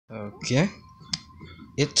Okay.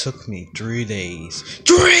 It took me 3 days.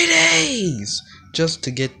 3 days! Just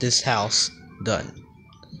to get this house done.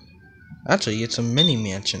 Actually, it's a mini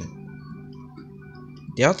mansion.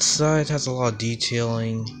 The outside has a lot of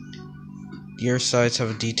detailing. The other sides have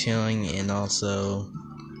a detailing and also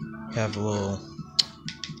have a little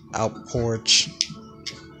out porch.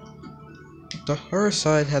 The other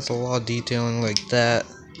side has a lot of detailing like that.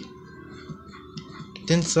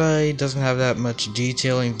 The inside doesn't have that much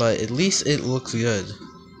detailing, but at least it looks good.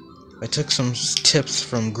 I took some tips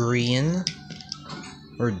from Grian,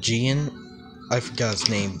 or Gian, I forgot his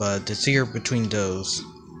name, but it's here between those.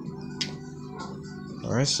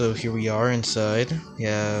 Alright, so here we are inside. We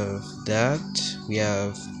have that, we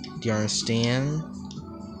have the iron stand.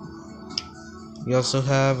 We also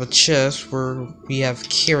have a chest where we have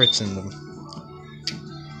carrots in them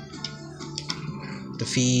to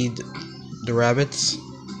feed the rabbits.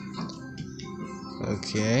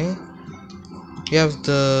 Okay. We have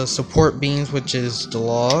the support beams, which is the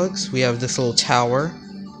logs. We have this little tower.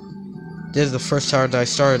 This is the first tower that I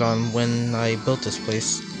started on when I built this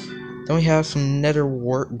place. Then we have some nether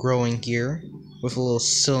wart growing here with a little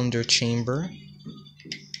cylinder chamber.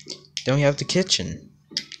 Then we have the kitchen.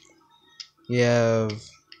 We have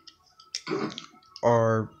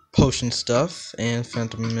our potion stuff and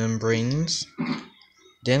phantom membranes.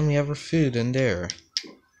 Then we have our food in there.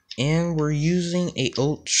 And we're using a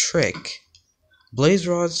old trick. Blaze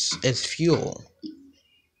rods as fuel.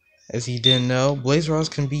 As you didn't know, blaze rods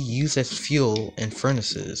can be used as fuel in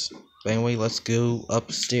furnaces. But anyway, let's go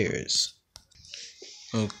upstairs.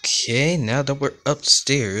 Okay, now that we're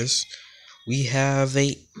upstairs, we have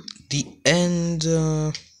the end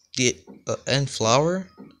flower,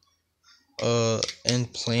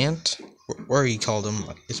 end plant. What do you call them?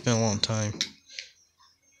 It's been a long time.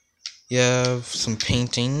 You have some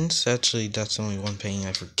paintings. Actually, that's only one painting.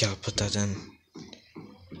 I forgot to put that in.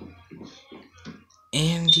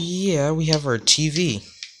 And yeah, we have our TV.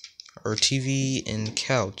 Our TV and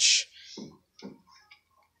couch.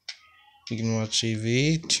 You can watch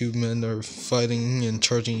TV. Two men are fighting and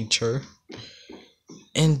charging each other.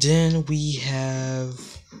 And then we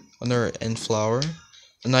have another end flower.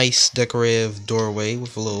 A nice decorative doorway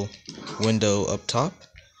with a little window up top.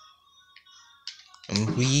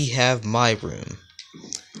 And we have my room.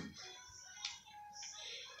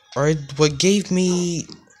 Alright, what gave me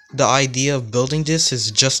the idea of building this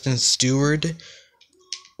is Justin Stewart.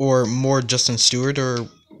 Or more Justin Stewart, or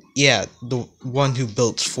yeah, the one who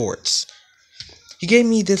built forts. He gave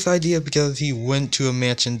me this idea because he went to a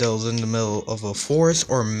mansion that was in the middle of a forest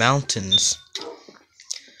or mountains.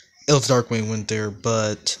 It was dark when he went there,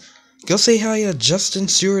 but go say hi to Justin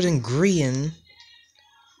Stewart and Grian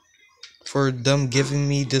for them giving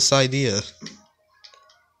me this idea.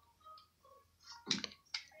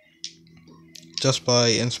 Just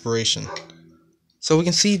by inspiration. So we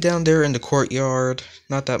can see down there in the courtyard,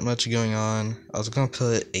 not that much going on. I was gonna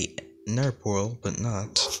put a nether portal, but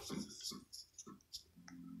not.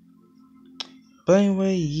 But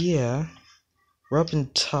anyway, yeah. We're up in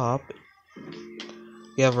top.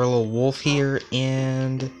 We have our little wolf here,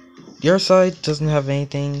 and the other side doesn't have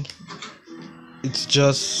anything. It's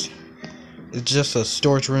just a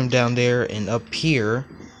storage room down there, and up here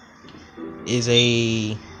is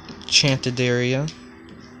a enchanted area.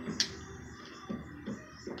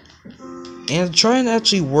 And the Trident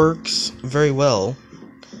actually works very well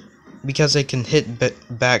because it can hit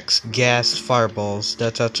back gas fireballs.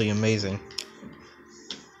 That's actually amazing.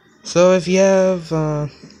 So if you have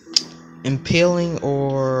impaling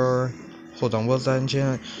or hold on, what was that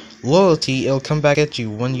enchantment? Loyalty, it'll come back at you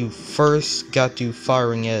when you first got to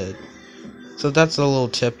firing it. So that's a little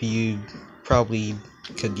tip you probably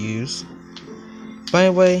could use. But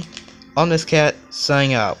anyway, on this cat,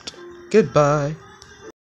 signing out. Goodbye.